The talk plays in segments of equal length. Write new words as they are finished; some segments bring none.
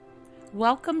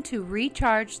Welcome to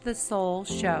Recharge the Soul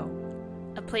Show,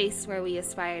 a place where we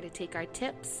aspire to take our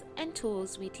tips and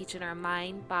tools we teach in our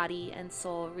mind, body, and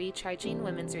soul recharging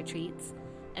women's retreats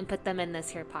and put them in this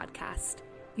here podcast.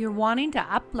 You're wanting to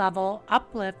up-level,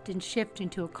 uplift, and shift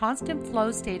into a constant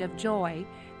flow state of joy,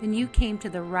 then you came to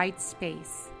the right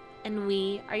space. And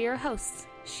we are your hosts.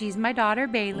 She's my daughter,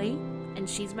 Bailey. And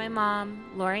she's my mom,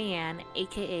 Lorianne,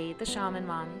 aka the Shaman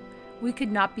Mom. We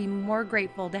could not be more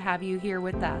grateful to have you here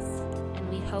with us. And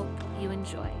we hope you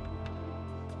enjoy.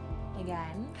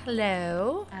 Again.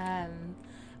 Hello.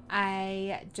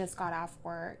 I just got off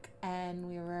work and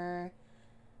we were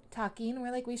talking.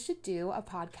 We're like, we should do a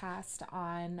podcast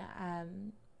on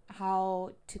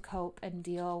how to cope and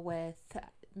deal with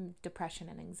depression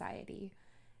and anxiety.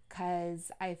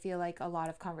 Because I feel like a lot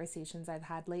of conversations I've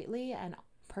had lately, and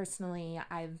personally,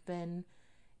 I've been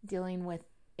dealing with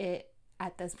it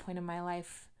at this point in my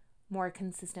life more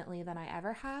consistently than I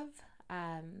ever have.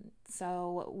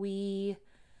 So we,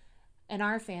 in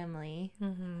our family,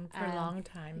 for a long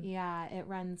time. Yeah, it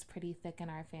runs pretty thick in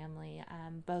our family,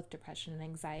 both depression and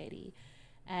anxiety.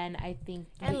 And I think...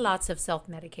 And lots of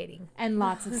self-medicating. And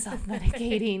lots of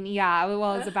self-medicating, yeah. Well,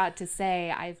 I was about to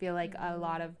say, I feel like a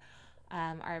lot of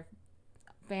our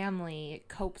family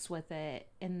copes with it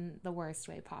in the worst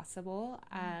way possible.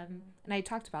 And I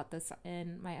talked about this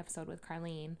in my episode with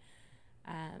Carlene,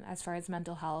 as far as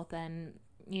mental health. And,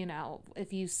 you know,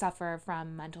 if you suffer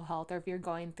from mental health, or if you're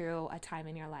going through a time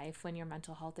in your life when your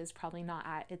mental health is probably not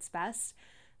at its best,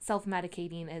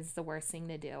 self-medicating is the worst thing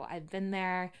to do. I've been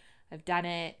there, I've done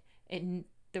it, and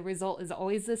the result is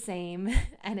always the same,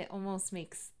 and it almost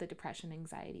makes the depression,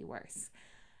 anxiety worse.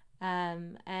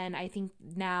 And I think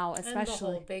now, especially... And the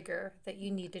hole bigger that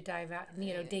you need to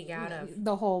dig out of.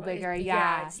 The hole bigger,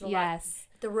 yeah. Yes.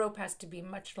 The rope has to be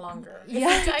much longer.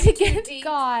 Yeah, to get deep.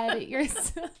 God,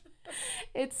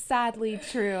 it's sadly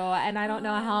true. And I don't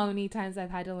know how many times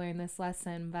I've had to learn this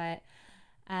lesson, but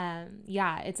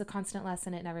it's a constant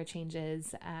lesson. It never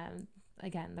changes.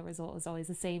 Again, the result is always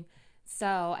the same.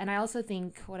 So, and I also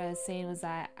think what I was saying was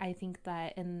that I think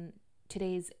that in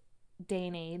today's day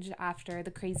and age, after the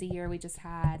crazy year we just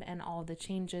had and all the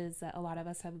changes that a lot of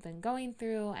us have been going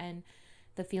through and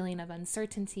the feeling of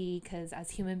uncertainty, because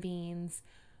as human beings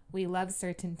we love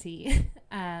certainty.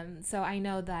 So I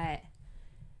know that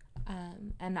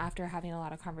and after having a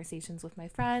lot of conversations with my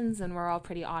friends, and we're all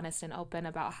pretty honest and open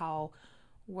about how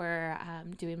we're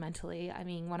doing mentally. I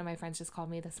mean, one of my friends just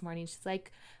called me this morning. She's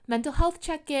like, mental health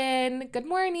check-in, good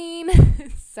morning.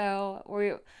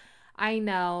 So I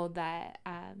know that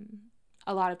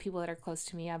a lot of people that are close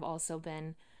to me have also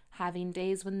been having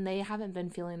days when they haven't been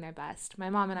feeling their best.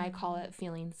 My mom and I call it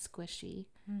feeling squishy,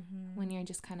 when you're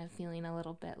just kind of feeling a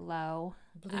little bit low.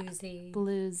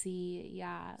 Bluesy,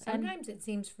 yeah. Sometimes it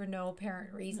seems for no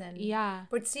apparent reason. Yeah.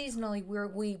 But seasonally,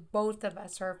 we both of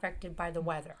us are affected by the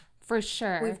weather. For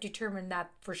sure. We've determined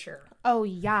that for sure. Oh,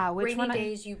 yeah. Rainy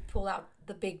days, you pull out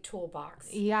the big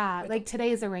toolbox. Yeah, like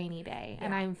today's a rainy day,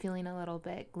 and I'm feeling a little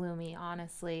bit gloomy,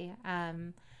 honestly.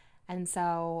 And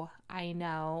so I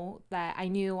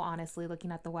knew, honestly,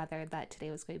 looking at the weather, that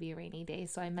today was going to be a rainy day.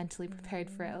 So I mentally prepared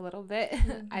for it a little bit.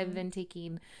 I've been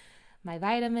taking my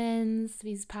vitamins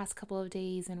these past couple of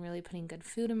days and really putting good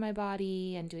food in my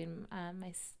body and doing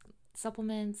my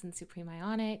supplements and Supreme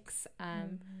Ionics,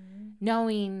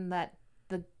 knowing that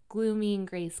the gloomy and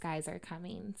gray skies are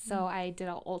coming. So I did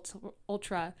an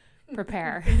ultra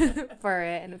prepare for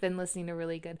it, and I've been listening to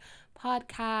really good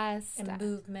podcasts and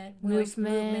movement.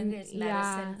 Movement is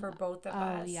medicine for both of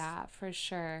us. Oh yeah, for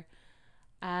sure.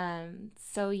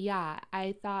 So yeah,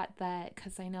 I thought that,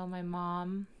 because I know my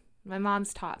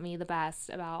mom's taught me the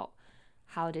best about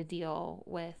how to deal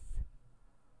with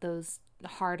those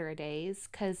harder days,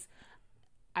 because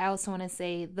I also want to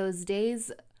say those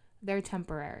days, they're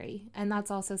temporary. And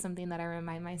that's also something that I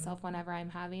remind myself whenever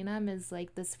I'm having them, is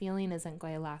like, this feeling isn't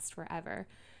going to last forever.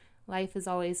 Life is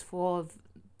always full of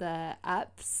the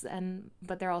ups,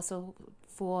 but they're also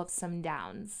full of some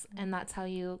downs. And that's how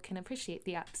you can appreciate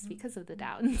the ups, because of the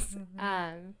downs.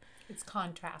 It's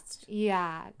contrast.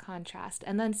 Yeah, contrast.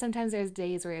 And then sometimes there's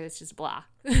days where it's just blah.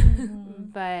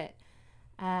 But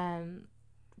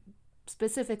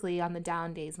specifically on the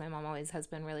down days, my mom always has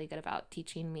been really good about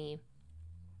teaching me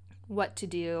what to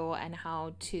do and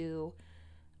how to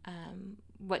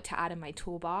what to add in my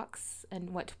toolbox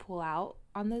and what to pull out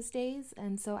on those days.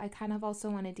 And so I kind of also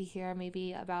wanted to hear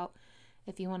maybe about,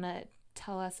 if you want to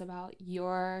tell us about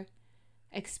your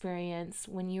experience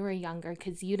when you were younger,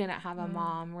 because you didn't have a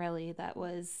mom really that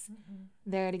was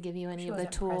there to give you any of the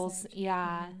tools. Present.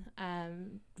 Yeah.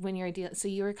 When you're so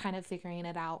you were kind of figuring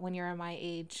it out when you were my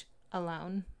age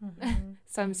alone.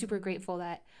 So I'm super grateful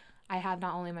that I have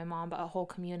not only my mom, but a whole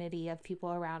community of people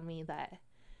around me that,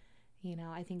 you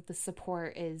know, I think the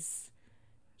support is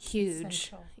huge.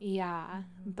 Essential. Yeah.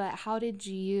 But how did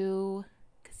you,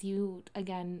 because you,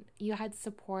 again, you had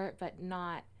support, but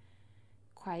not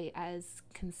quite as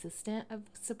consistent of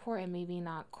support and maybe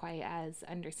not quite as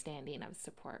understanding of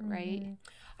support, right?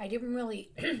 I didn't really,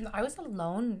 I was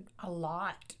alone a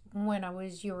lot when I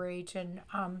was your age, and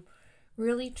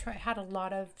really had a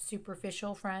lot of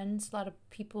superficial friends, a lot of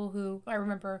people who, I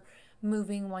remember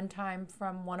moving one time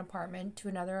from one apartment to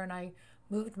another, and I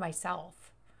moved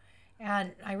myself.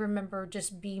 And I remember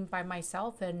just being by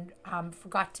myself and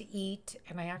forgot to eat,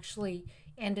 and I actually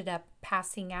ended up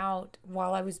passing out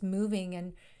while I was moving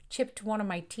and chipped one of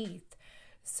my teeth.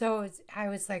 So I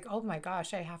was like, oh my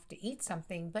gosh, I have to eat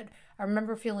something. But I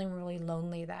remember feeling really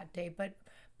lonely that day.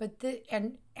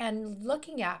 And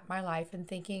looking at my life and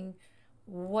thinking,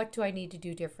 what do I need to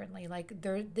do differently? Like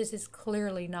this is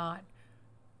clearly not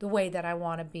the way that I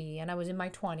want to be. And I was in my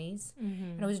 20s,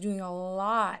 and I was doing a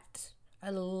lot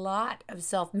of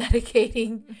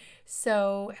self-medicating.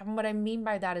 So, and what I mean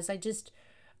by that is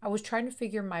I was trying to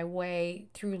figure my way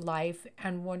through life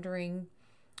and wondering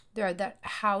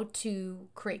how to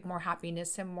create more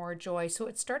happiness and more joy. So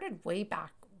it started way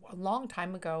back a long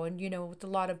time ago. And, you know, with a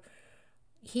lot of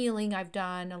healing I've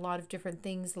done, a lot of different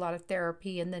things, a lot of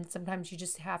therapy. And then sometimes you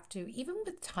just have to, even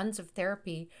with tons of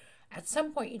therapy, at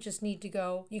some point you just need to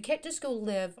go, you can't just go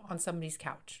live on somebody's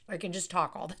couch, like, and just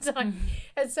talk all the time.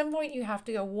 At some point you have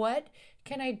to go, what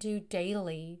can I do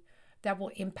daily that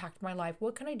will impact my life?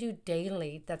 What can I do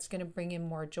daily that's going to bring in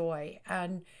more joy?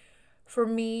 And for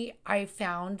me, I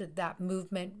found that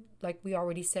movement, like we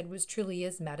already said, truly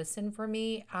is medicine for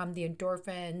me. The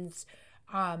endorphins,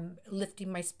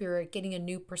 lifting my spirit, getting a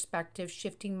new perspective,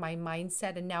 shifting my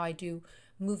mindset. And now I do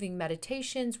moving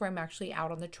meditations where I'm actually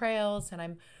out on the trails and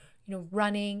I'm, you know,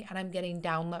 running, and I'm getting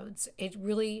downloads. It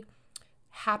really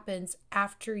happens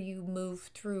after you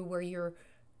move through where you're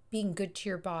being good to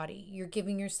your body. You're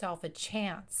giving yourself a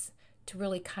chance to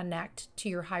really connect to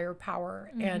your higher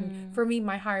power. And for me,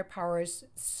 my higher power is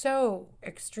so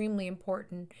extremely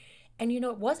important. And, you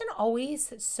know, it wasn't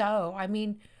always so. I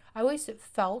mean, I always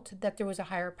felt that there was a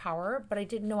higher power, but I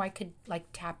didn't know I could like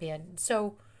tap in.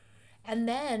 So, and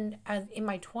then in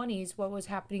my 20s, what was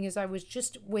happening is I was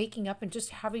just waking up and just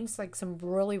having like some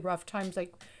really rough times.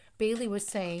 Like Bailey was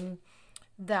saying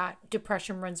that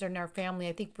depression runs in our family.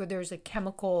 I think where there's a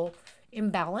chemical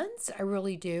imbalance, I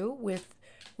really do, with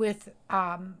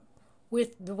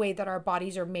the way that our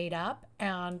bodies are made up.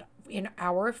 And in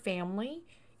our family,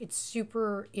 it's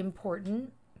super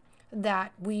important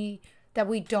that we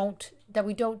don't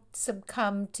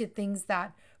succumb to things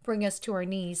that bring us to our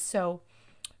knees. So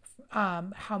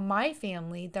how my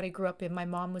family that I grew up in, my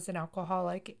mom was an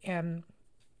alcoholic, and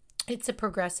it's a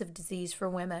progressive disease for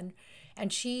women,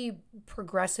 and she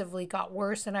progressively got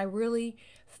worse. And I really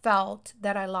felt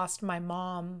that I lost my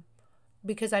mom,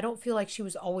 because I don't feel like she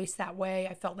was always that way.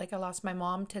 I felt like I lost my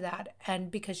mom to that. And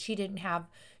because she didn't have,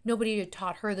 nobody had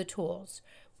taught her the tools.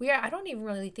 I don't even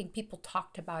really think people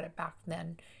talked about it back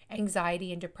then,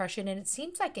 anxiety and depression. And it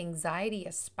seems like anxiety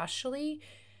especially,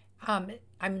 I'm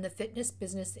in the fitness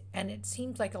business, and it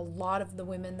seems like a lot of the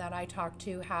women that I talk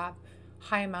to have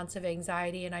high amounts of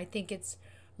anxiety. And I think it's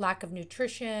lack of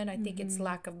nutrition. I think it's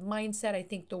lack of mindset. I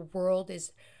think the world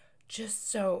is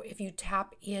just so, if you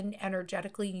tap in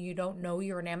energetically and you don't know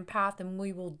you're an empath, and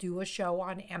we will do a show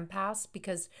on empaths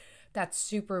because that's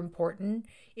super important.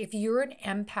 If you're an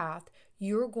empath,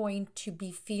 you're going to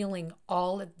be feeling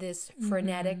all of this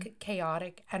frenetic,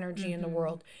 chaotic energy in the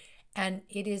world. And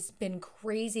it has been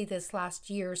crazy this last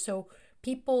year. So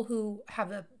people who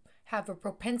have a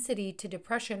propensity to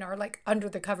depression are like under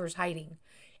the covers hiding,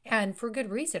 and for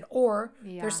good reason. Or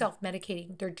they're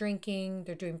self-medicating, they're drinking,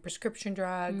 they're doing prescription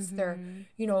drugs, they're,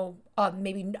 you know,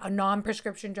 maybe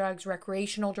non-prescription drugs,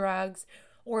 recreational drugs,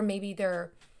 or maybe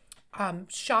they're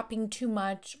shopping too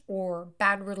much, or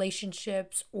bad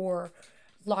relationships, or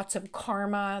lots of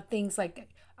karma, things like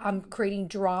creating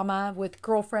drama with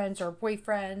girlfriends or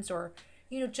boyfriends, or,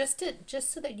 you know, just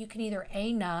so that you can either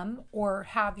numb or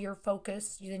have your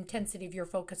focus, the intensity of your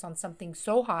focus on something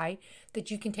so high that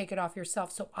you can take it off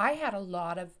yourself. So I had a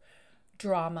lot of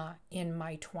drama in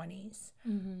my 20s,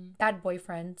 bad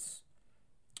boyfriends,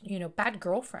 you know, bad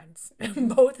girlfriends,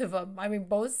 both of them. I mean,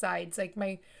 both sides. Like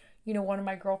one of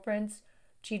my girlfriends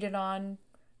cheated on,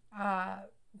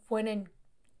 went and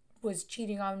was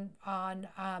cheating on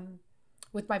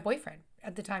with my boyfriend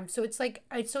at the time. So it's like,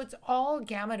 so it's all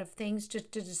gamut of things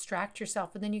just to distract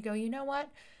yourself. And then you go, you know what?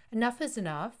 Enough is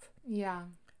enough. Yeah.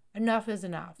 Enough is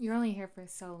enough. You're only here for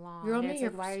so long. You're only it's here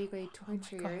like, for why are so you going to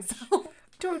torture gosh. yourself?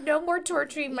 No more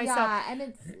torturing myself. Yeah, and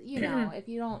it's, if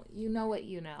you don't, you know what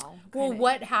you know. Well,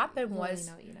 what happened you was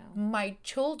know what you know. my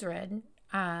children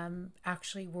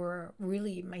actually were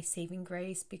really my saving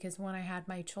grace, because when I had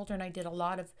my children, I did a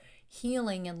lot of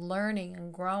healing and learning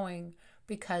and growing,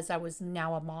 because I was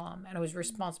now a mom and I was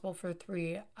responsible for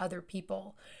 3 other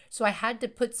people. So I had to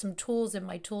put some tools in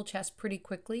my tool chest pretty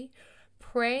quickly.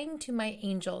 Praying to my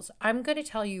angels. I'm going to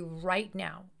tell you right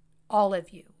now, all of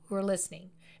you who are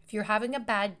listening, if you're having a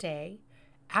bad day,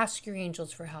 ask your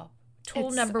angels for help.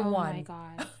 Tool number 1. Oh my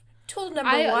God. Tool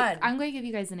number 1. I'm going to give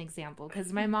you guys an example,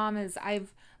 because my mom's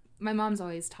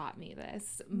always taught me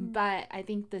this, but I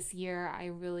think this year I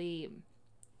really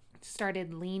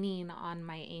started leaning on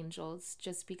my angels,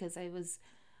 just because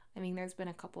there's been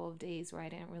a couple of days where I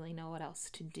didn't really know what else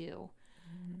to do.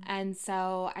 And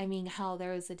so, hell,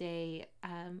 there was a day,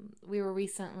 we were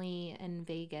recently in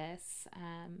Vegas,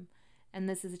 and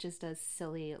this is just a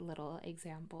silly little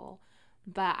example,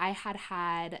 but I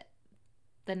had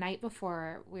the night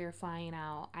before we were flying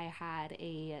out, I had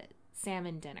a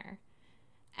salmon dinner.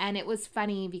 And it was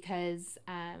funny because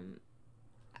I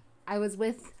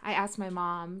asked my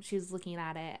mom, she was looking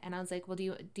at it, and I was like, well, do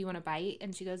you want a bite?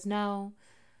 And she goes, no.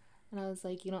 And I was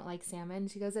like, you don't like salmon?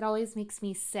 She goes, it always makes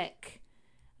me sick.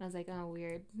 And I was like, oh,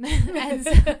 weird.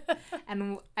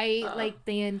 and I ate like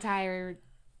the entire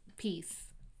piece.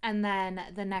 And then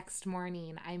the next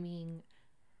morning,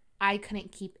 I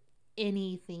couldn't keep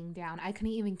anything down. I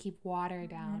couldn't even keep water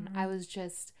down. I was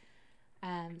just,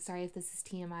 sorry if this is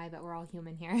TMI, but we're all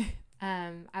human here.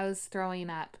 I was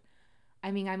throwing up. I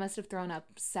must have thrown up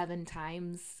 7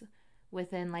 times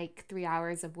within like 3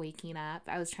 hours of waking up.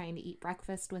 I was trying to eat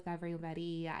breakfast with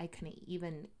everybody. I couldn't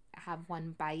even have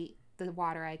one bite. The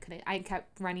water, I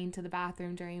kept running to the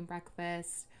bathroom during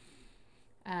breakfast.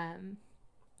 And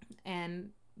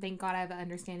thank God I have an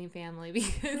understanding family,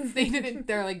 because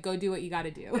they're like, go do what you got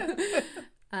to do.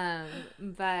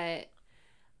 But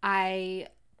I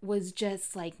was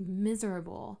just like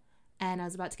miserable, and I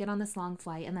was about to get on this long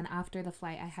flight. And then after the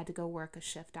flight, I had to go work a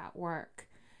shift at work.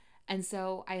 And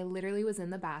so I literally was in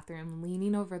the bathroom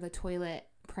leaning over the toilet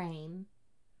praying.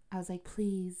 I was like,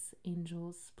 please,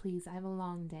 angels, please, I have a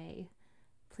long day.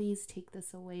 Please take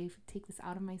this away. Take this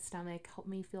out of my stomach. Help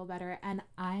me feel better. And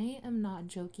I am not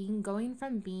joking. Going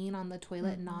from being on the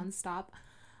toilet nonstop,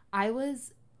 I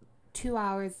was 2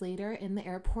 hours later in the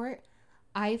airport.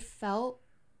 I felt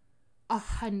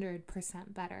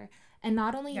 100% better. And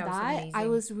not only that, I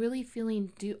was really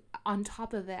feeling, on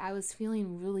top of it, I was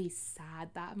feeling really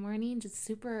sad that morning. Just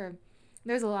super,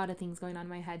 there's a lot of things going on in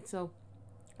my head. So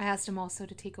I asked him also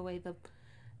to take away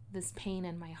this pain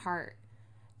in my heart.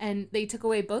 And they took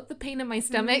away both the pain in my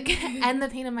stomach and the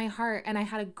pain in my heart. And I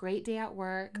had a great day at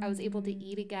work. I was able to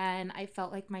eat again. I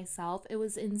felt like myself. It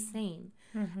was insane.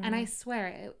 And I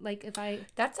swear,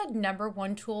 that's a number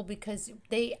 1 tool, because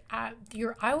I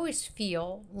always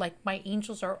feel like my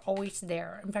angels are always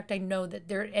there. In fact, I know that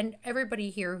and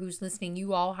everybody here who's listening,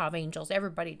 you all have angels.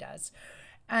 Everybody does.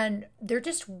 And they're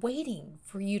just waiting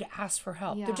for you to ask for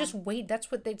help. Yeah. They're just wait. That's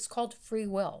what it's called, free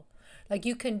will. Like,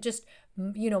 you can just,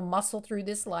 muscle through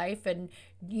this life and,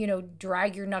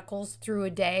 drag your knuckles through a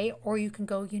day, or you can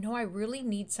go, I really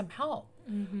need some help.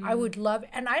 I would love,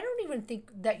 and I don't even think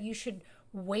that you should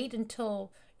wait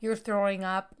until you're throwing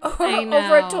up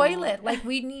over a toilet. Like,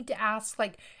 we need to ask,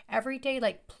 like, every day,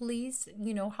 like, please,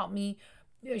 help me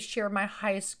share my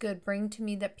highest good. Bring to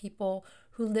me that people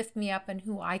who lift me up and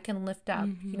who I can lift up.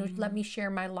 Let me share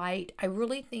my light. I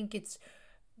really think it's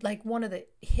like one of the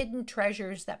hidden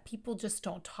treasures that people just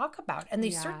don't talk about, and they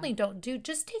certainly don't do.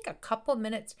 Just take a couple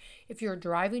minutes if you're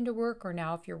driving to work, or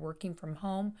now if you're working from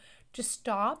home, just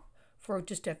stop for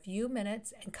just a few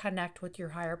minutes and connect with your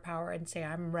higher power and say,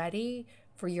 I'm ready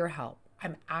for your help.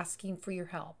 I'm asking for your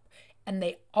help. And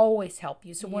they always help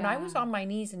you. So when I was on my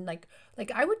knees and like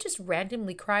I would just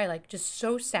randomly cry, like just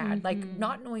so sad, like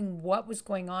not knowing what was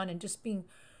going on and just being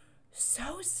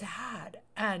so sad.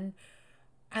 And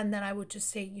then I would just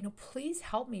say, please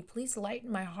help me. Please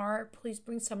lighten my heart. Please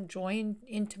bring some joy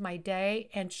into my day.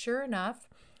 And sure enough,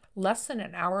 less than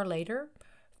an hour later,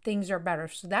 things are better.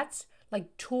 So that's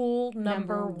like tool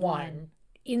number 1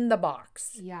 in the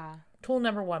box. Yeah. Tool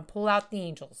number 1, pull out the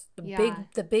angels,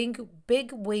 the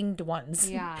big winged ones.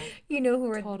 Yeah.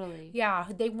 Who are totally. Yeah,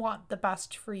 they want the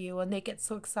best for you, and they get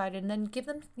so excited. And then give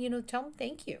them, tell them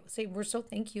thank you. Say, we're so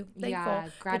thankful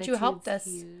that you helped us.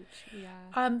 Huge.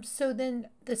 Yeah. So then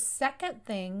the second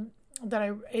thing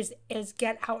that is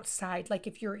get outside. Like,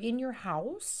 if you're in your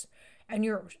house and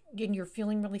you're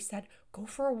feeling really sad, go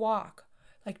for a walk.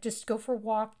 Like, just go for a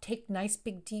walk, take nice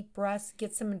big deep breaths,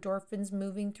 get some endorphins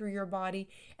moving through your body,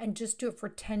 and just do it for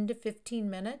 10 to 15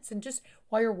 minutes. And just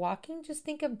while you're walking, just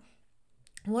think of,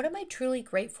 what am I truly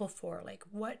grateful for? Like,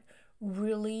 what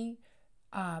really,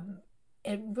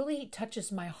 it really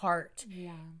touches my heart.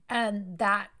 Yeah. And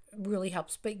that really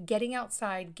helps. But getting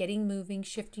outside, getting moving,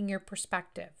 shifting your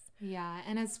perspective. Yeah.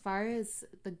 And as far as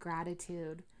the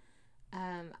gratitude,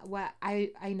 what I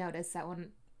noticed that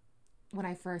when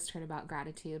I first heard about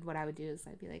gratitude, what I would do is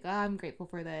I'd be like, oh, I'm grateful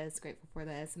for this,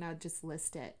 and I would just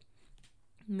list it,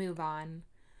 move on.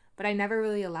 But I never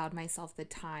really allowed myself the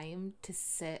time to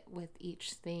sit with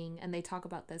each thing. And they talk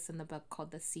about this in the book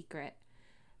called The Secret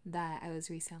that I was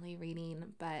recently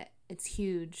reading, but it's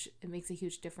huge. It makes a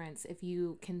huge difference if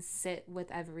you can sit with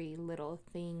every little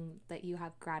thing that you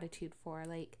have gratitude for.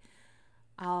 Like,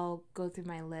 I'll go through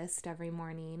my list every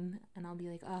morning and I'll be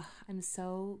like, oh, I'm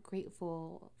so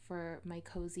grateful for my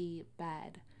cozy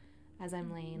bed as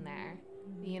I'm laying there,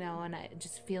 and I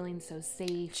just feeling so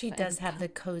safe. She does have the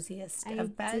coziest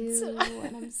of beds. I do,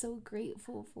 and I'm so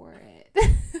grateful for it.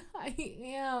 I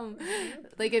am.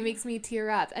 Like, it makes me tear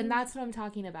up. And that's what I'm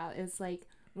talking about, is like,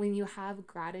 when you have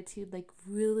gratitude, like,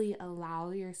 really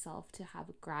allow yourself to have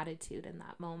gratitude in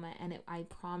that moment. And I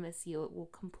promise you, it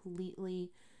will completely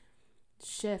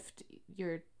shift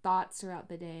your thoughts throughout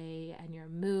the day and your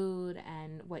mood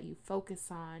and what you focus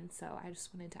on. So I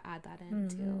just wanted to add that in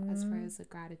too, as far as the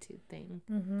gratitude thing.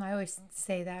 I always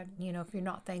say that, if you're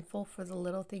not thankful for the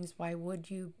little things, why would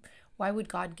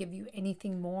God give you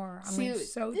anything more? I mean,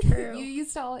 it's so true.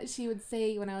 She would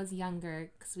say when I was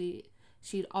younger, because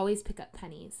she'd always pick up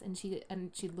pennies, and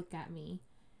she'd look at me,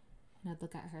 and I'd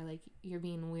look at her like, you're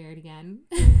being weird again.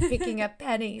 Picking up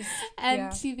pennies.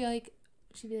 And she'd be like,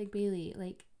 Bailey,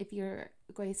 like, if you're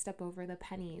going to step over the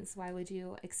pennies, why would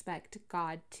you expect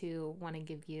God to want to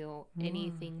give you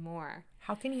anything more?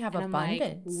 How can you have and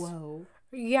abundance? I'm like, whoa.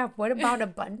 Yeah, what about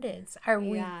abundance?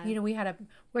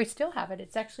 We still have it.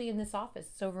 It's actually in this office.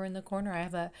 It's over in the corner. I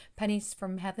have a pennies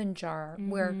from heaven jar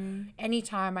where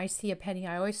anytime I see a penny,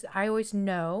 I always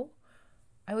know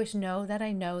that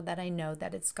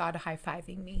it's God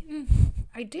high-fiving me.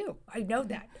 I do. I know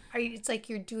that. It's like,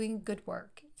 you're doing good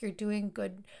work. You're doing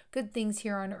good things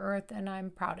here on earth, and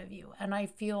I'm proud of you. And I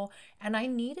feel, and I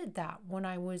needed that when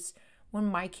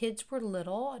my kids were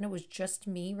little, and it was just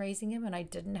me raising them, and I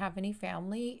didn't have any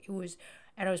family.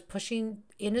 And I was pushing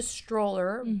in a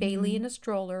stroller, Bailey in a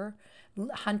stroller,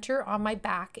 Hunter on my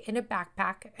back in a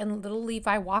backpack, and little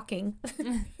Levi walking.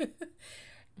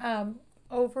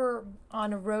 Over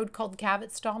on a road called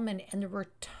Cabot-Stallman, and there were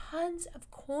tons of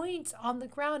coins on the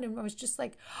ground, and I was just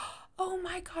like, oh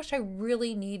my gosh, I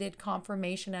really needed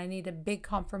confirmation. I needed a big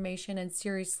confirmation, and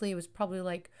seriously, it was probably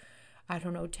like, I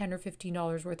don't know, $10 or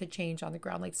 $15 worth of change on the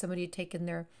ground. Like, somebody had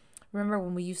taken remember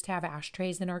when we used to have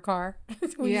ashtrays in our car?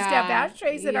 We used to have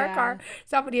ashtrays in our car.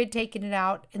 Somebody had taken it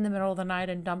out in the middle of the night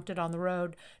and dumped it on the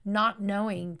road, not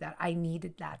knowing that I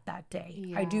needed that day.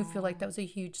 Yeah. I do feel like that was a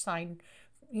huge sign,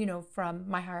 from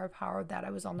my higher power, that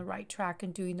I was on the right track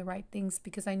and doing the right things,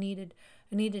 because I needed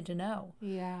to know.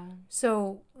 Yeah.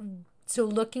 So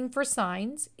looking for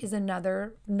signs is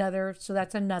another, so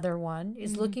that's another one,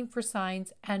 is looking for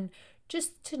signs, and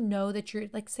just to know that you're,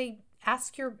 like, say,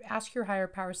 ask your higher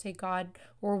power, say, God,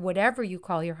 or whatever you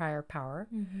call your higher power,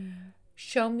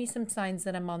 show me some signs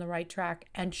that I'm on the right track.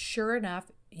 And sure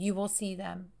enough, you will see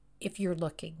them. If you're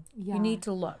looking, you need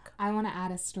to look. I want to add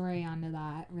a story onto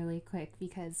that really quick,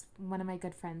 because one of my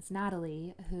good friends,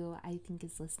 Natalie, who I think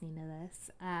is listening to this,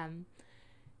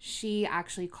 she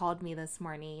actually called me this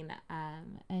morning,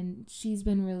 and she's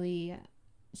been really,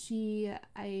 she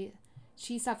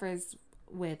suffers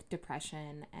with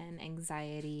depression and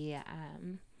anxiety,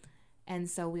 and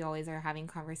so we always are having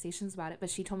conversations about it.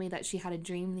 But she told me that she had a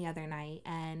dream the other night,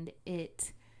 and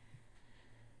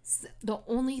the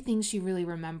only thing she really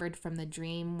remembered from the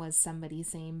dream was somebody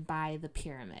saying, buy the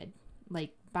pyramid.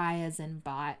 Like, buy as in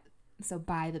bought. So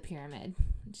buy the pyramid.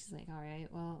 And she's like, all right,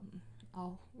 well,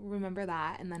 I'll remember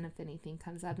that. And then if anything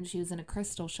comes up, and she was in a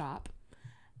crystal shop,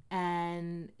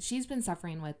 and she's been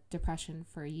suffering with depression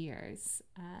for years.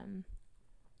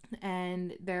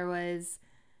 And there was,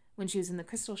 when she was in the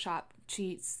crystal shop,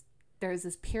 there was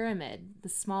this pyramid,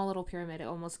 this small little pyramid. It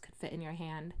almost could fit in your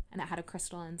hand, and it had a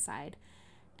crystal inside.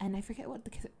 And I forget what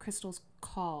the crystal's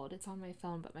called. It's on my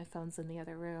phone, but my phone's in the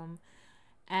other room.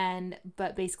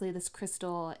 But basically, this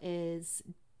crystal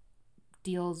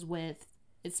deals with,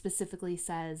 it specifically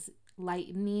says,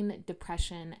 lightening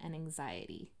depression and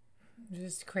anxiety.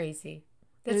 Just crazy.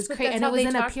 It was crazy, and it was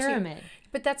in a pyramid.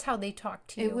 But that's how they talk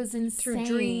to you. It was insane. Through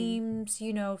dreams,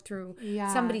 through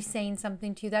somebody saying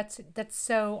something to you. That's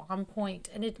so on point,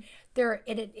 and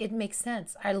it makes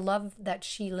sense. I love that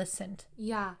she listened.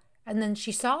 Yeah. And then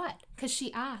she saw it. Because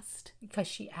she asked. For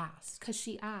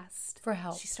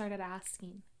help. She started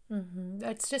asking. Mm-hmm.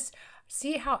 It's just,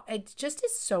 see how, it just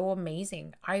is so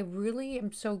amazing. I really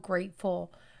am so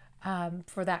grateful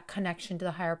for that connection to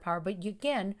the higher power. But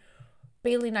again,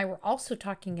 Bailey and I were also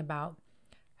talking about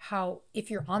how if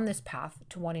you're on this path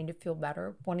to wanting to feel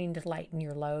better, wanting to lighten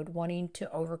your load, wanting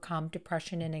to overcome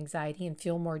depression and anxiety and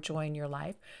feel more joy in your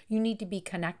life, you need to be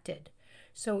connected.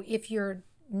 So if you're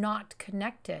not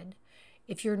connected,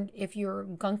 if you're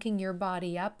gunking your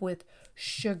body up with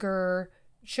sugar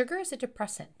is a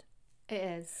depressant. It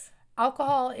is.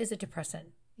 Alcohol is a depressant.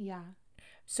 Yeah.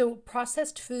 So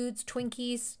processed foods,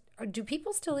 Twinkies, do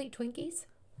people still eat Twinkies?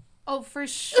 Oh, for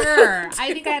sure.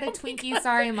 I think I had a Twinkie.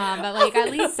 Sorry, Mom. But like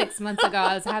at least 6 months ago,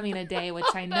 I was having a day, which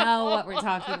I know what we're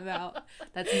talking about.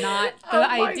 That's not the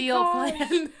ideal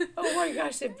plan. Oh my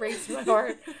gosh, it breaks my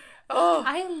heart. Oh,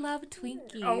 I love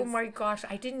Twinkies. Oh my gosh,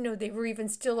 I didn't know they were even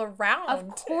still around. Of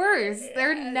course,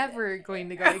 they're never going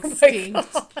to go extinct.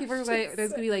 People are like, there's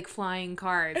gonna be like flying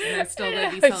cars, and they're still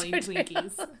gonna be selling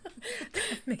Twinkies.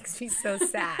 That makes me so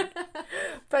sad.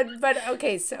 But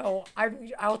okay, so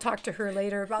I'll talk to her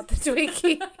later about the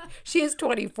Twinkie. She is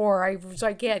 24, so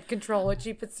I can't control what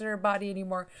she puts in her body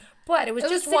anymore. But it was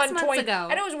just 1 Twinkie ago.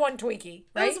 And it was one Twinkie,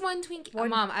 right? It was one Twinkie.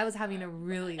 Mom, I was having a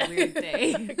really weird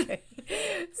day. Okay.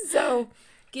 So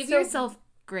give yourself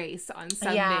grace on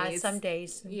some days. Some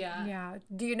days. Yeah. Yeah.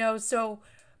 Do you know? So,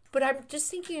 but I'm just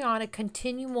thinking on a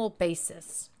continual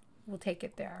basis. We'll take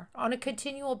it there. On a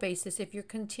continual basis, if you're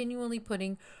continually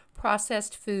putting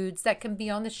processed foods that can be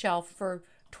on the shelf for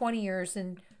 20 years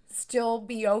and still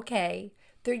be okay,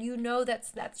 there,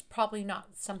 that's probably not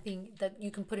something that you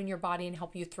can put in your body and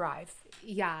help you thrive.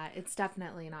 Yeah, it's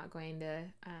definitely not going to.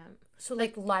 So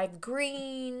like live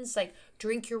greens, like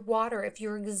drink your water. If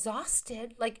you're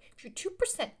exhausted, like if you're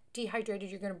 2%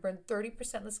 dehydrated, you're going to burn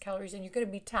 30% less calories and you're going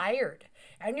to be tired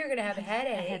and you're going to have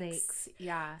headaches.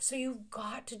 Yeah. So you've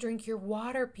got to drink your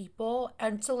water, people.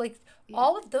 And so like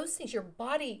all of those things, your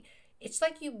body, it's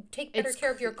like you take better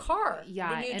care of your car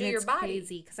than you do your body. It's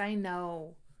crazy because I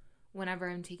know whenever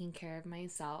I'm taking care of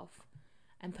myself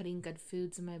and putting good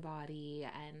foods in my body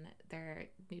and they're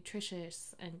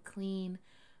nutritious and clean,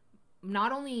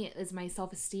 not only is my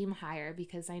self-esteem higher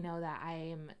because I know that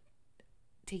I am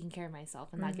taking care of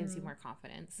myself and that gives you more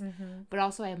confidence, but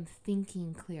also I am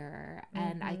thinking clearer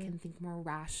and I can think more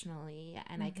rationally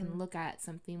and I can look at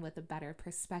something with a better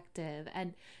perspective.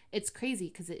 And it's crazy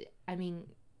because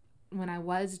when I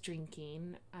was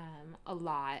drinking a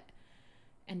lot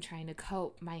and trying to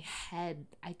cope, my head,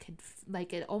 I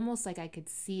could almost like I could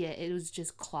see it. It was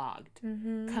just clogged,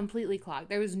 completely clogged.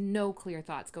 There was no clear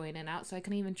thoughts going in and out, so I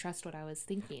couldn't even trust what I was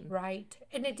thinking. Right.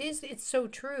 And it's so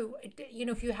true.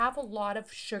 If you have a lot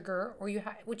of sugar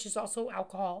which is also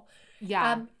alcohol,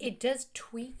 it does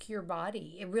tweak your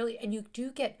body. It really, and you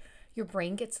do get, your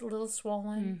brain gets a little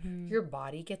swollen, your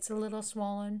body gets a little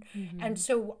swollen. And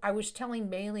so I was telling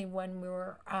Bailey when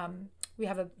we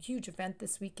have a huge event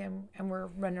this weekend and we're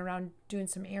running around doing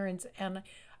some errands, and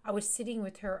I was sitting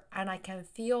with her and I can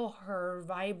feel her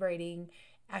vibrating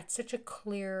at such a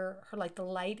clear, like the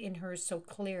light in her is so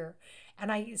clear.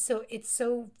 And so it's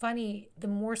so funny, the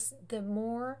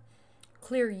more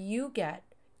clear you get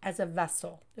as a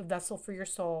vessel for your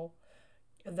soul,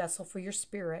 a vessel for your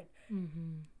spirit,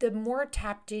 the more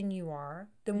tapped in you are,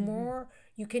 the more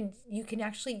you can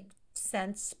actually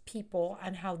sense people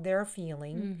and how they're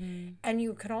feeling, and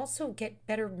you can also get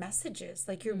better messages.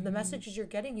 Like the messages you're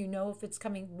getting, if it's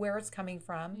coming, where it's coming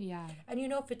from, and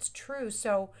if it's true.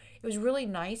 So it was really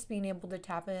nice being able to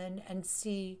tap in and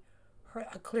see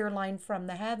a clear line from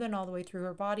the heaven all the way through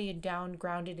her body and down,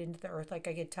 grounded into the earth. Like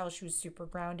I could tell she was super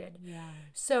grounded.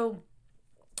 So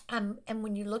and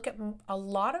when you look at a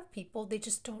lot of people, they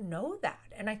just don't know that,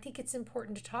 and I think it's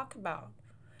important to talk about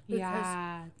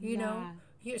because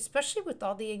especially with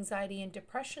all the anxiety and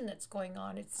depression that's going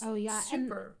on, it's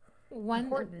super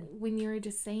important. When you were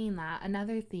just saying that,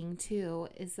 another thing too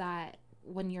is that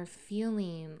when you're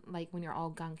feeling like when you're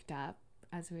all gunked up,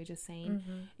 as we were just saying,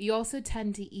 you also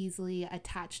tend to easily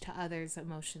attach to others'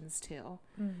 emotions too,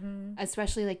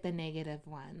 especially like the negative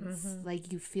ones.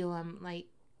 Like you feel them like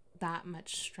that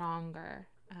much stronger.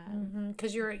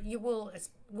 Because you are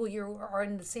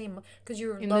in the same, because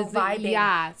you're In low the- vibing.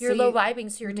 yeah, You're so low you- vibing,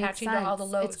 so you're makes attaching to all the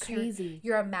sense. low. It's so you're- crazy.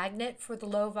 You're a magnet for the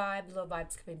low vibe. Low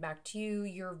vibe's coming back to you.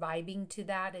 You're vibing to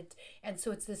that. And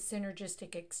so it's this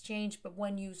synergistic exchange. But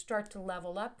when you start to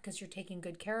level up, because you're taking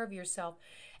good care of yourself,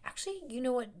 actually, you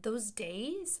know what? Those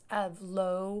days of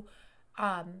low,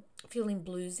 feeling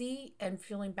bluesy and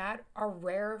feeling bad are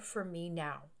rare for me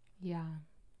now. Yeah.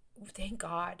 Thank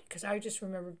God, because I just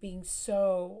remember being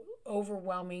so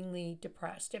overwhelmingly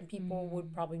depressed, and people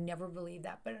would probably never believe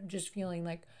that, but I'm just feeling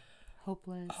like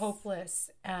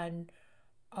hopeless and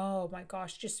oh my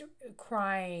gosh, just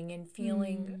crying and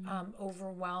feeling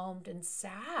overwhelmed and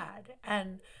sad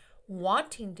and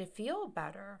wanting to feel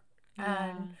better.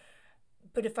 And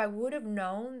but if I would have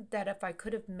known that if I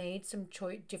could have made some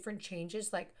different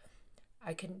changes, like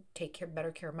I can take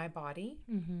better care of my body.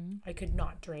 I could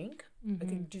not drink. I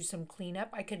could do some cleanup.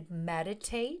 I could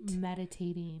meditate.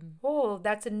 Meditating. Oh,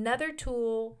 that's another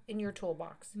tool in your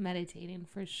toolbox. Meditating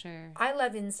for sure. I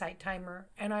love Insight Timer,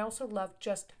 and I also love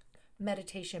just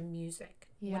meditation music.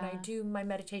 When I do my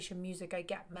meditation music, I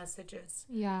get messages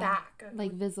back.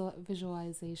 Like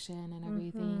visualization and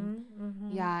everything.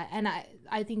 Yeah, and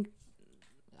I think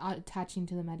attaching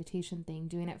to the meditation thing,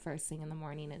 doing it first thing in the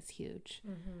morning is huge.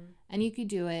 And you could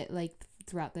do it like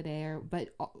throughout the day, but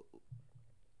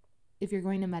if you're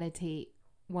going to meditate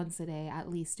once a day, at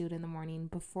least do it in the morning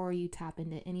before you tap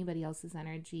into anybody else's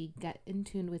energy. Get in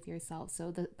tune with yourself. So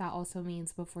that also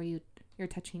means before you're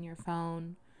touching your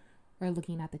phone or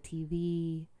looking at the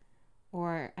TV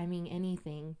or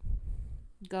anything,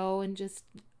 go and just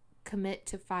commit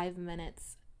to 5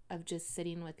 minutes of just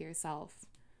sitting with yourself.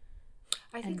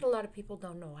 I think a lot of people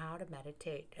don't know how to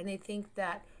meditate, and they think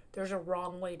that there's a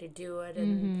wrong way to do it,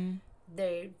 and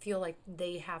they feel like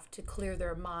they have to clear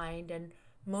their mind, and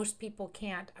most people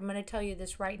can't. I'm going to tell you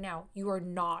this right now. You are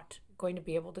not going to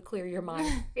be able to clear your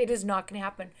mind. It is not going to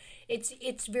happen.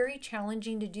 It's very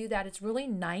challenging to do that. It's really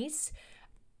nice.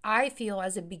 I feel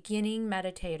as a beginning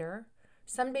meditator,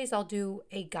 some days I'll do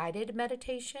a guided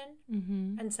meditation,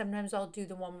 and sometimes I'll do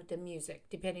the one with the music,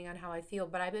 depending on how I feel.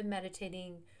 But I've been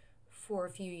meditating for a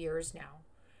few years now.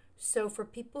 So for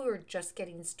people who are just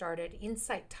getting started,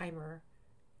 Insight Timer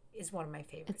is one of my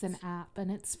favorites. It's an app and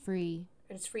it's free.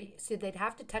 It's free. So they'd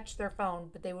have to touch their phone,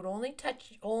 but they would only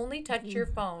touch your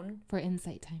phone for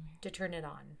Insight Timer to turn it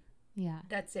on. Yeah.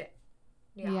 That's it.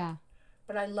 Yeah.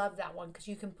 But I love that one because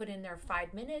you can put in there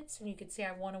 5 minutes and you could say,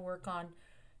 I want to work on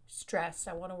stress.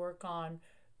 I want to work on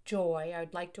joy.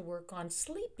 I'd like to work on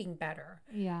sleeping better.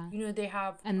 Yeah. They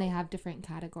have different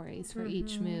categories for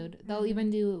each mood. They'll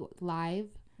even do live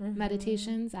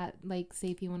meditations at, like, say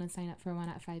if you want to sign up for one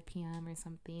at 5 p.m. or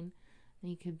something,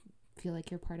 then you could feel like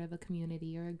you're part of a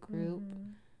community or a group,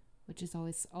 which is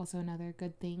always also another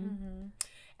good thing.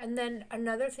 And then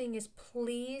another thing is,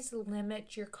 please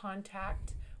limit your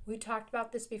contact. We talked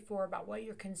about this before about what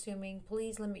you're consuming.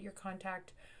 Please limit your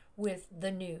contact with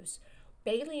the news.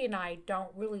 Bailey and I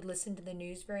don't really listen to the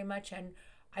news very much, and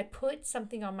I put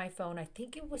something on my phone. I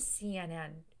think it was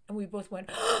CNN, and we both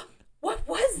went, what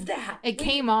was that? It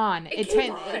came on.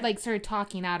 It like started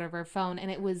talking out of her phone, and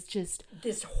it was just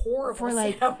this horrible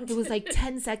sound. It was like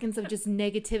 10 seconds of just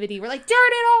negativity. We're like, turn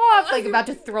it off! Like about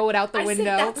to throw it out the window.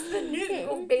 Said, that's the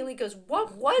news. Bailey goes,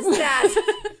 what was that?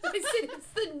 I said, it's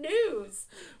the news.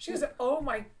 She goes, oh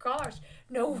my gosh.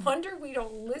 No wonder we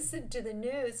don't listen to the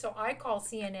news. So I call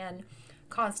CNN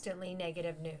constantly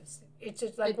negative news. It's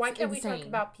just like, why can't we talk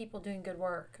about people doing good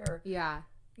work? Or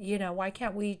why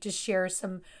can't we just share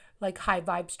some like high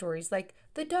vibe stories, like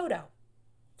the dodo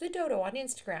on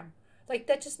Instagram? Like,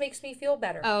 that just makes me feel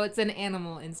better. Oh, it's an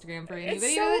animal Instagram for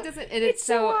anybody that doesn't. It's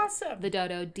so awesome. The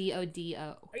dodo,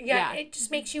 DODO. Yeah, it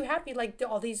just makes you happy. Like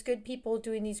all these good people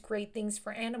doing these great things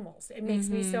for animals. It makes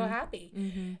me so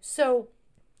happy. So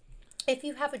if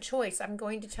you have a choice, I'm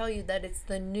going to tell you that it's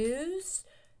the news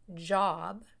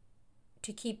job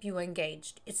to keep you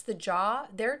engaged. It's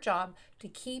their job to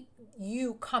keep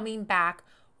you coming back,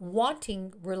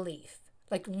 wanting relief,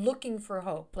 like looking for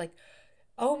hope. Like,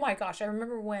 oh my gosh, I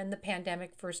remember when the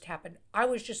pandemic first happened, I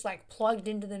was just like plugged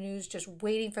into the news, just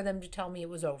waiting for them to tell me it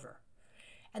was over.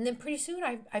 And then pretty soon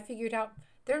I figured out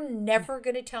they're never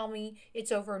going to tell me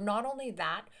it's over. Not only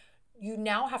that, you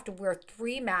now have to wear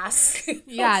 3 masks.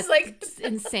 Yeah, it's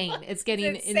insane. It's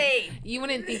getting insane. You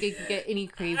wouldn't think it could get any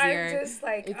crazier. I'm just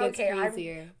like,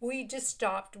 okay, we just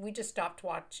stopped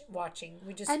watching.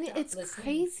 We just and stopped it's listening.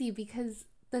 Crazy because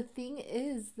the thing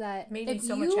is that made me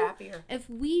so much happier. If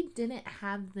we didn't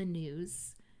have the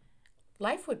news,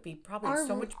 life would be probably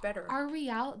so much better.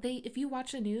 If you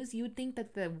watch the news, you would think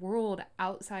that the world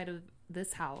outside of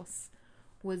this house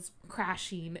was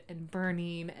crashing and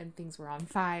burning and things were on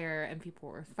fire and people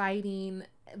were fighting.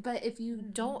 But if you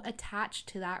don't attach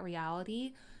to that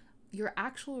reality, your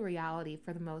actual reality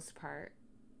for the most part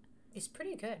It's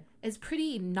pretty good. is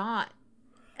pretty not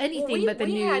anything but the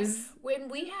news.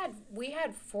 We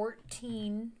had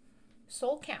 14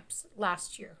 soul camps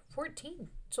last year. 14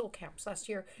 soul camps last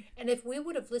year. And if we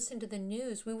would have listened to the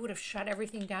news, we would have shut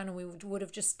everything down and we would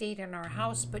have just stayed in our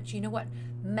house. But you know what?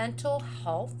 Mental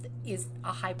health is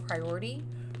a high priority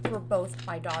for both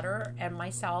my daughter and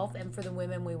myself and for the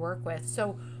women we work with.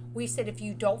 So we said, if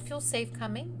you don't feel safe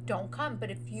coming, don't come.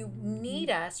 But if you need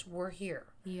us, we're here.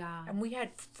 Yeah. And we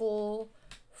had full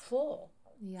soul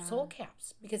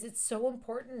camps because it's so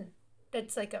important.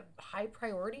 That's like a high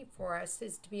priority for us,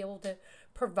 is to be able to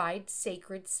provide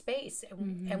sacred space.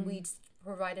 And we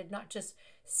provided not just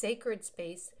sacred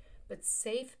space, but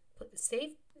safe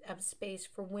space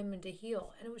for women to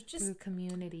heal. And it was just through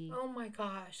community. Oh my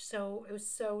gosh. So it was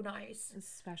so nice. It's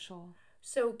special.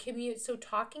 So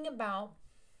talking about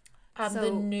the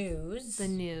news.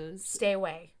 Stay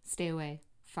away. Stay away.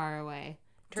 Far away.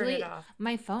 Turn it off.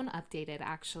 My phone updated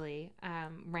actually,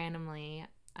 randomly,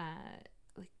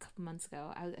 like a couple months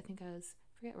ago. I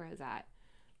forget where I was at,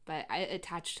 but I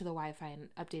attached to the Wi-Fi and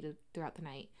updated throughout the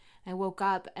night. I woke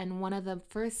up and one of the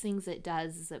first things it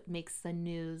does is it makes the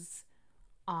news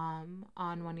on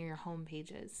one of your home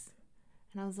pages.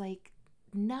 And I was like,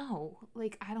 no,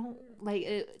 like I don't, like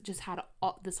it just had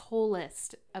this whole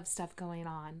list of stuff going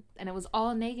on and it was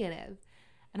all negative.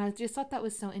 And I just thought that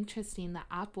was so interesting that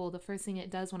Apple, the first thing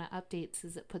it does when it updates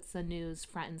is it puts the news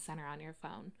front and center on your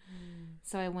phone.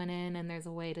 So I went in and there's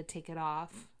a way to take it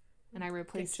off. And I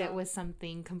replaced it with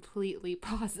something completely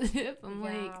positive. I'm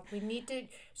like, we need to.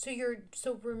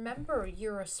 So remember,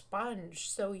 you're a sponge.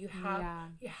 So you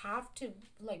have to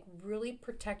like really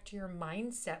protect your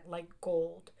mindset like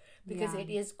gold, because it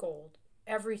is gold.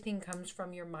 Everything comes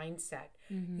from your mindset.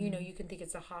 You know, you can think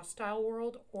it's a hostile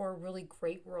world or a really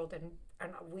great world, and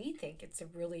we think it's a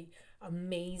really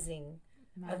amazing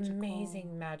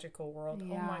magical world.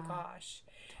 Oh my gosh.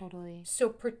 Totally.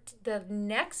 So the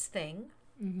next thing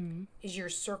is your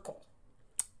circle.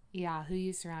 Yeah, who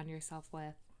you surround yourself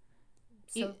with.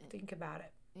 So think about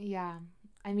it. Yeah.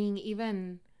 I mean,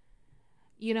 even,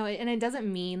 you know, and it doesn't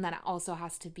mean that it also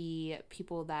has to be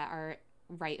people that are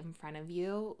right in front of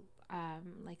you.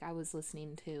 Like I was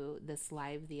listening to this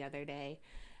live the other day,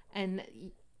 and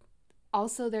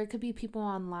also there could be people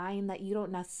online that you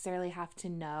don't necessarily have to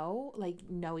know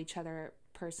each other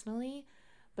personally,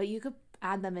 but you could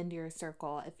add them into your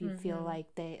circle if you feel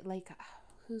like they, like,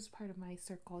 who's part of my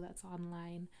circle that's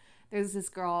online? There's this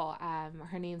girl,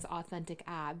 her name's Authentic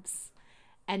Abs,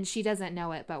 and she doesn't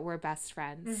know it, but we're best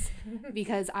friends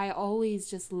because I always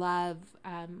just love,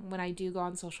 when I do go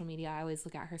on social media, I always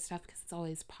look at her stuff because it's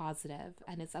always positive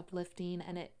and it's uplifting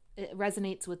and it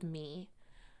resonates with me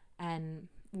and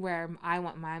where I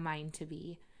want my mind to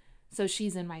be. So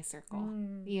she's in my circle,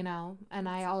 you know, and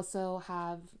I also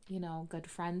have, you know, good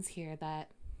friends here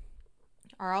that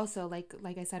are also like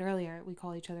I said earlier, we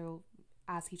call each other,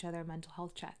 ask each other a mental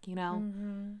health check, you know?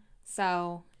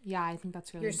 So yeah, I think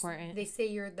that's really important. They say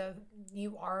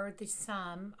you are the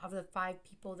sum of the 5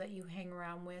 people that you hang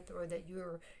around with or that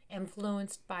you're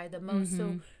influenced by the most.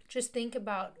 So just think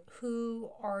about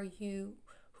who are you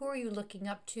looking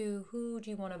up to? Who do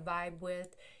you want to vibe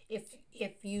with? If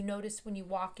you notice when you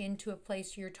walk into a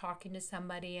place, you're talking to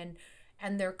somebody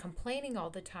and they're complaining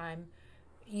all the time,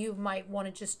 you might want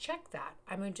to just check that.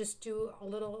 I mean, just do a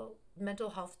little mental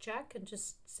health check and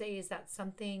just say, is that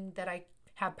something that I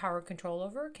have power control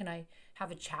over? Can I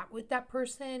have a chat with that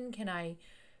person?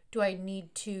 Do I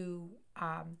need to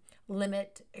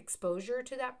limit exposure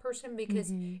to that person? Because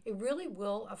it really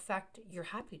will affect your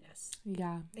happiness.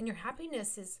 Yeah. And your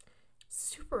happiness is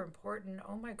super important.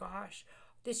 Oh my gosh.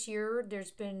 This year, there's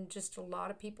been just a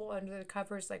lot of people under the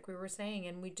covers, like we were saying,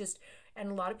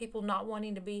 and a lot of people not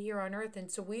wanting to be here on Earth. And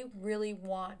so we really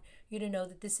want you to know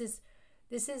that this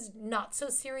is not so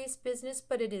serious business,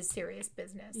 but it is serious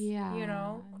business. Yeah. You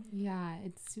know? Yeah,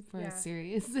 it's super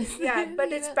serious. Yeah,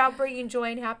 but it's about bringing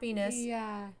joy and happiness.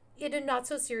 Yeah. In a not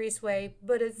so serious way,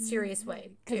 but a serious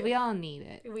way. Because we all need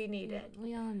it. We need it.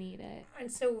 We all need it.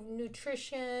 And so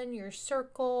nutrition, your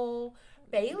circle.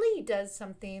 Bailey does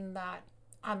something that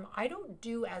I don't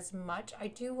do as much. I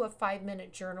do a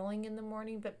 5-minute journaling in the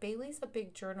morning, but Bailey's a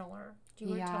big journaler. Do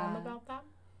you want to tell him about that?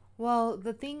 Well,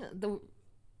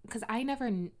 because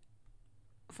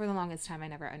for the longest time, I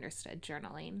never understood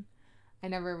journaling. I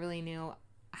never really knew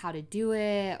how to do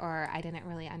it, or I didn't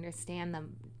really understand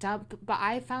but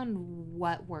I found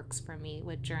what works for me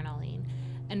with journaling.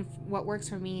 And what works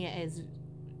for me is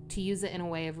to use it in a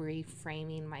way of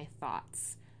reframing my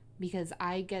thoughts, because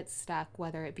I get stuck,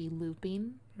 whether it be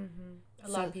looping. A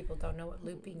lot of people don't know what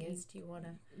looping is. Do you want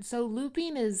to? So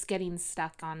looping is getting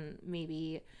stuck on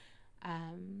maybe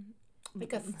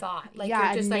Like a thought. Like yeah,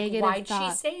 you're just like, why'd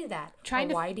thought. she say that? Trying or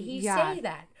to why did he yeah. say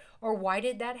that? Or why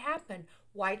did that happen?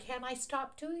 Why can't I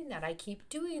stop doing that? I keep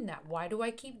doing that. Why do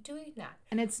I keep doing that?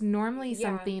 And it's normally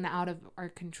Yeah. something out of our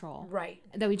control. Right.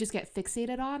 That we just get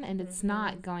fixated on, and it's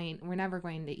not going, we're never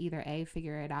going to either A,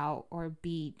 figure it out, or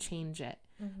B, change it.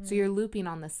 So you're looping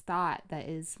on this thought that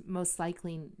is most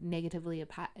likely negatively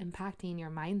impacting your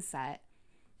mindset.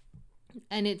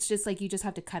 And it's just like, you just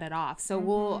have to cut it off. So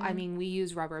we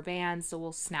use rubber bands, so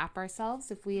we'll snap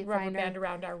ourselves if we Rubber find band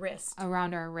around our wrist.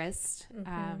 around our wrist.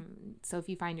 So if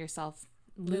you find yourself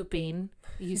looping,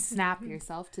 you snap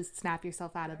yourself to snap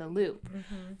yourself out of the loop.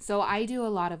 So I do a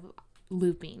lot of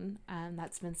looping, and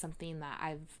that's been something that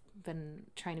I've been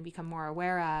trying to become more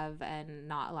aware of and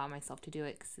not allow myself to do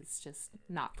it, because it's just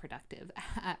not productive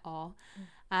at all.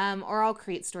 Or I'll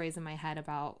create stories in my head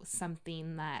about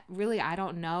something that really I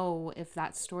don't know if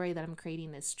that story that I'm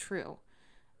creating is true,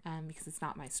 because it's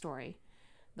not my story.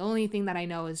 The only thing that I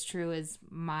know is true is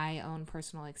my own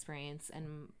personal experience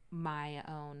and my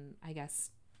own, I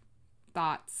guess,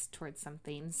 thoughts towards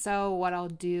something. So what I'll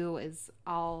do is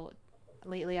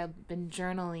lately I've been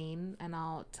journaling, and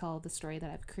I'll tell the story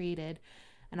that I've created,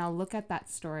 and I'll look at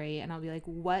that story and I'll be like,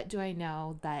 what do I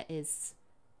know that is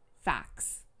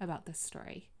facts about this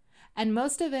story? And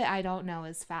most of it I don't know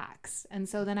is facts. And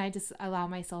so then I just allow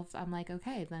myself, I'm like,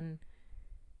 okay, then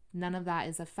none of that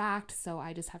is a fact, so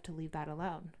I just have to leave that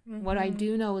alone. What I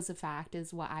do know is a fact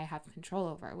is what I have control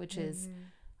over, which is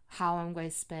how I'm going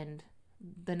to spend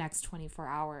the next 24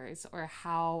 hours, or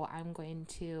what I'm going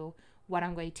to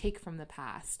take from the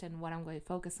past, and what I'm going to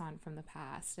focus on from the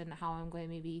past, and how I'm going to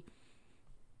maybe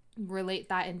relate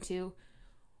that into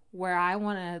where I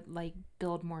want to like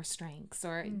build more strengths,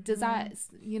 or does that,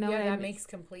 Yeah, what I that mean? makes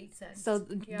complete sense. So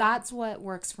that's what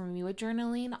works for me with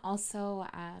journaling. Also,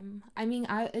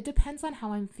 it depends on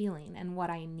how I'm feeling and what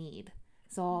I need.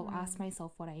 So I'll ask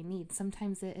myself what I need.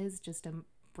 Sometimes it is just a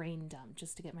brain dump,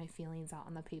 just to get my feelings out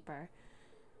on the paper.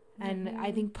 And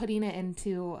I think putting it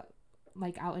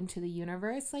out into the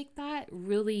universe like that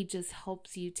really just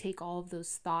helps you take all of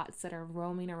those thoughts that are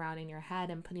roaming around in your head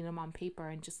and putting them on paper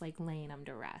and just like laying them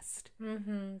to rest.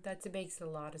 That makes a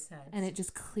lot of sense. And it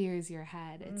just clears your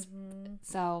head. It's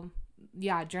so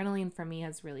yeah, journaling for me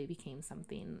has really became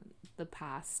something the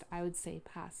past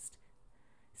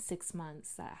 6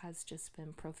 months that has just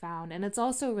been profound. And it's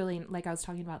also really, like, I was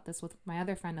talking about this with my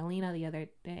other friend Alina the other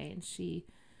day, and she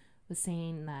was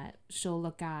saying that she'll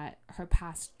look at her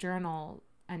past journal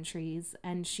entries,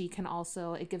 and she can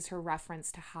also, it gives her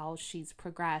reference to how she's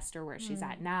progressed or where she's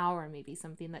at now, or maybe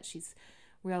something that she's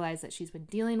realized that she's been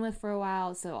dealing with for a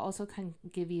while. So it also can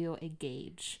give you a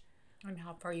gauge on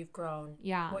how far you've grown.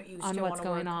 Yeah. What you on still what's want to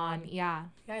going work on. Yeah.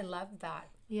 Yeah, I love that.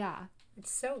 Yeah.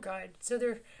 It's so good. So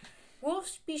we'll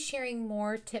be sharing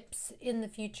more tips in the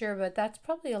future, but that's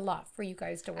probably a lot for you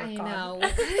guys to work on. I know.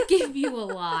 We're going to give you a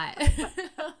lot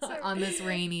on this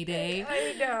rainy day.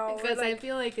 I know. Because I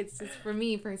feel like it's just, for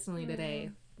me personally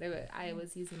today, I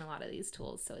was using a lot of these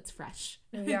tools, so it's fresh.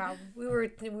 Yeah. We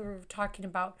were talking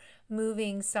about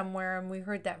moving somewhere, and we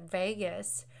heard that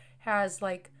Vegas has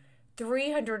like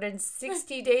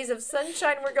 360 days of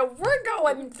sunshine. We're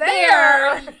going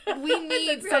there. We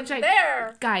need sunshine.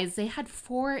 There. Guys, they had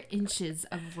 4 inches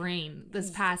of rain this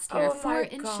past year. Oh 4 my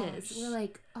inches. gosh. We're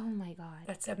like, oh my God.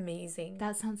 That's amazing.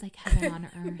 That sounds like heaven on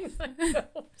earth. I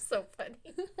know. So funny.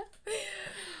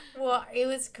 Well, it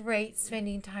was great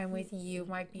spending time with you,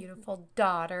 my beautiful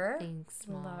daughter. Thanks,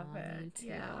 Mom. Love it.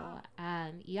 You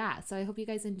too. Yeah. So I hope you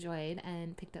guys enjoyed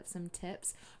and picked up some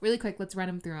tips. Really quick, let's run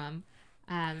them through them.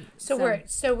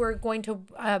 So we're going to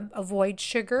avoid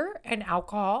sugar and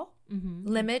alcohol,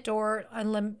 limit or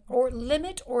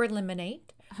eliminate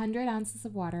 100 ounces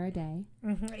of water a day.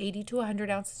 80 to 100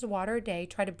 ounces of water a day.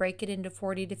 Try to break it into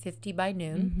 40 to 50 by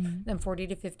noon, then 40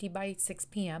 to 50 by 6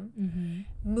 p.m.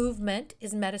 Movement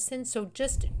is medicine. So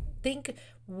just think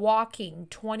walking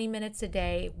 20 minutes a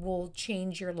day will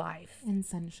change your life. And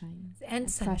sunshine.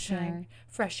 And sunshine.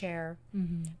 Fresh air.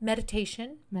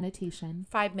 Meditation.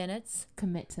 5 minutes.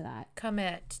 Commit to that.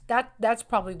 Commit. That's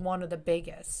probably one of the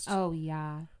biggest. Oh,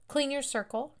 yeah. Clean your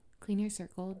circle.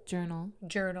 Journal.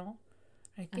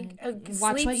 I think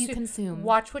watch what you consume.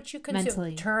 Watch what you consume.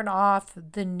 Mentally. Turn off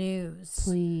the news.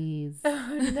 Please.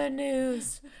 The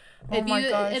news. my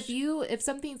gosh. If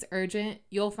something's urgent,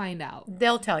 you'll find out.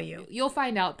 They'll tell you. You'll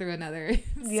find out through another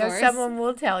Yeah, source. someone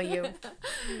will tell you.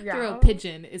 Yeah. Through a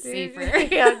pigeon is safer.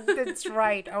 Yeah, that's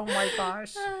right. Oh my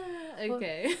gosh.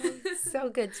 Okay. So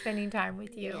good spending time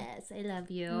with you. Yes, I love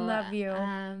you. Love you.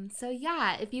 So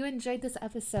yeah, if you enjoyed this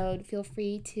episode, feel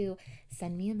free to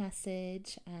send me a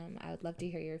message. I would love to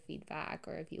hear your feedback,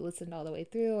 or if you listened all the way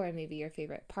through, or maybe your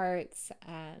favorite parts.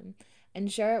 And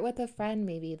share it with a friend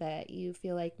maybe that you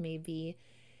feel like may be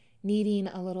needing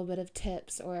a little bit of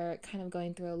tips or kind of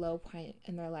going through a low point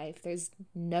in their life. There's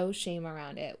no shame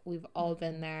around it. We've all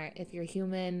been there. If you're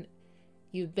human,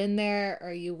 you've been there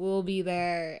or you will be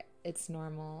there. It's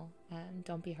normal.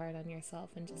 Don't be hard on yourself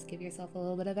and just give yourself a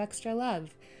little bit of extra love.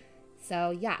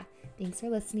 So yeah, thanks for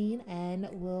listening, and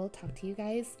we'll talk to you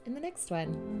guys in the next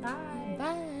one. Bye.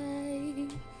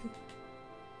 Bye.